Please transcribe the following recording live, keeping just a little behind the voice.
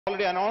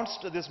Already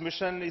announced, this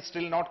mission is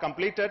still not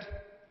completed.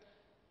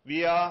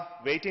 We are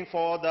waiting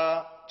for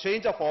the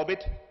change of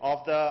orbit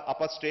of the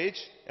upper stage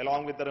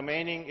along with the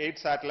remaining 8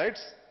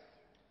 satellites.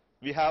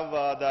 We have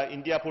the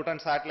India Bhutan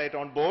satellite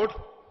on board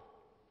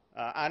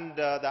and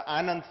the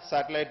Anand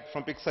satellite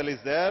from Pixel is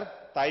there.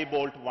 Thai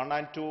Bolt 1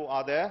 and 2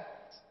 are there.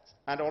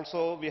 And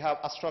also we have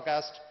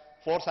Astrocast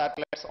 4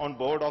 satellites on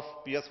board of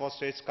PS4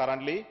 stage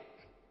currently.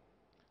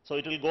 So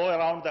it will go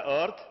around the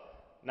Earth.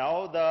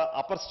 Now the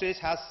upper stage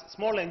has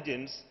small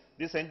engines.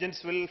 These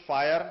engines will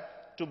fire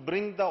to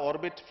bring the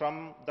orbit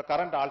from the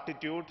current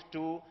altitude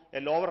to a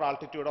lower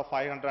altitude of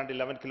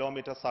 511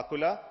 kilometers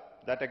circular.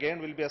 That again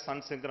will be a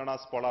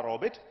sun-synchronous polar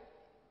orbit.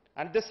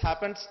 And this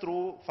happens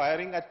through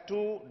firing at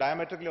 2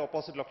 diametrically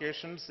opposite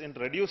locations in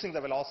reducing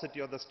the velocity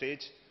of the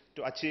stage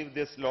to achieve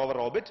this lower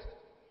orbit.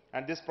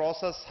 And this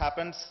process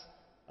happens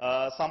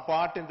some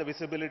part in the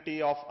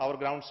visibility of our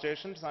ground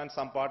stations and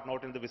some part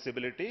not in the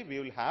visibility. We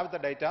will have the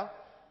data,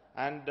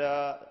 and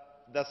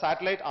the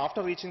satellite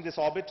after reaching this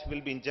orbit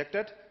will be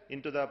injected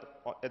into the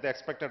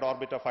expected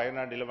orbit of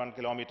 511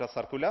 kilometers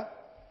circular.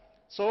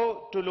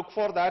 So to look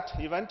for that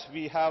event,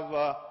 we have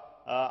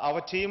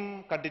our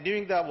team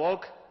continuing the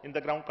work in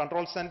the ground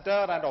control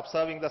center and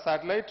observing the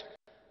satellite.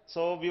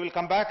 So we will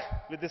come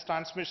back with this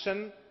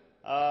transmission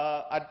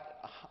at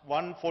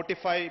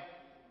 1:45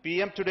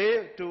 p.m.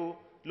 today to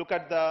look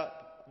at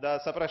the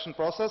separation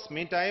process.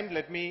 Meantime,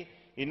 let me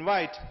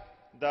invite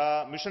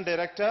the mission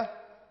director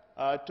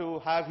to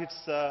have his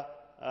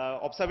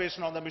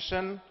observation on the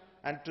mission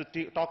and to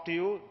talk to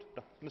you,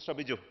 Mr.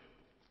 Biju.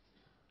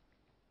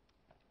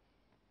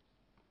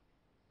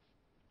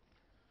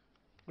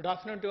 Good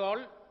afternoon to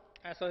all.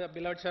 As our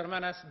beloved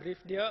chairman has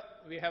briefed here,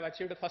 we have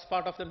achieved the first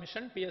part of the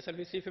mission,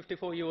 PSLV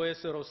C-54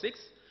 UOS-06.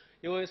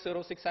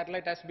 UOS-06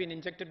 satellite has been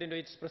injected into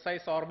its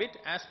precise orbit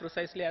as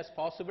precisely as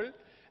possible,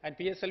 and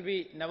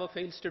PSLV never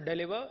fails to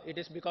deliver. It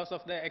is because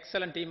of the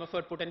excellent team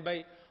effort put in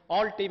by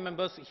all team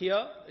members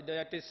here,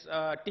 that is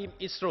Team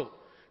ISRO.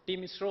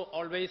 Team ISRO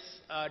always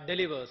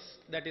delivers.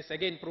 That is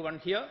again proven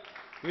here.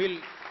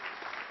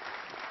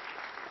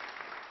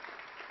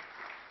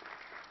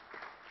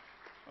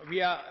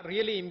 We are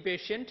really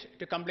impatient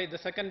to complete the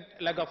second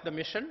leg of the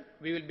mission.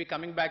 We will be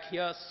coming back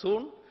here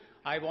soon.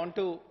 I want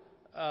to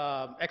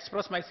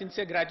express my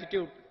sincere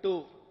gratitude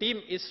to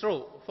Team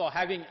ISRO for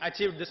having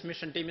achieved this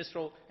mission. Team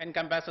ISRO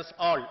encompasses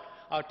all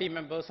our team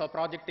members, our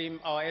project team,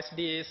 our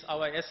SDAs,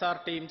 our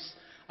SR teams,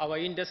 our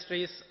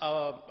industries,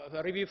 our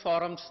review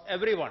forums,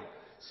 everyone.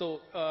 So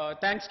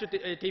thanks to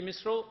Team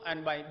ISRO,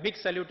 and my big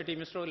salute to Team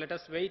ISRO. Let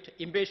us wait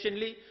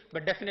impatiently,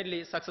 but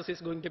definitely success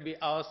is going to be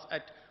ours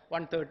at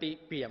 1:30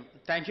 p.m.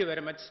 Thank you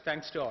very much.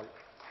 Thanks to all.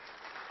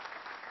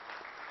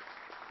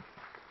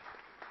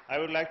 I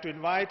would like to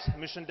invite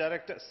mission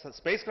director,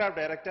 spacecraft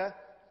director,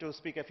 to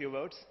speak a few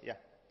words. Yeah.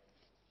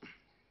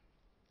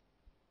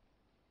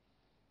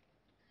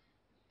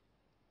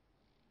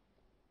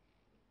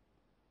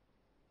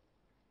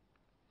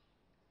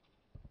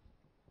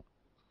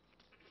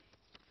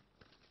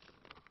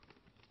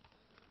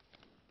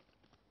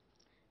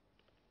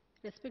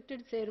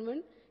 Respected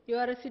Chairman,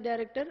 URSC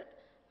Director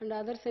and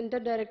other Center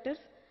Directors,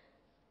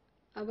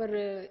 our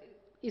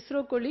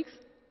ISRO colleagues,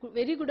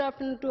 very good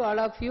afternoon to all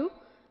of you.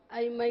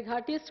 My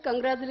heartiest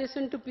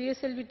congratulations to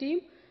PSLV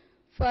team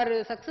for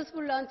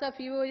successful launch of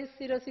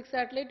UOS-06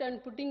 satellite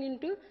and putting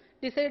into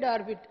desired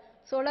orbit.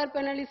 Solar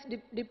panel is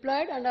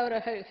deployed and our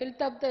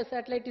health of the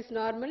satellite is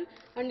normal,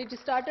 and it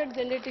started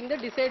generating the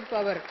desired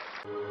power.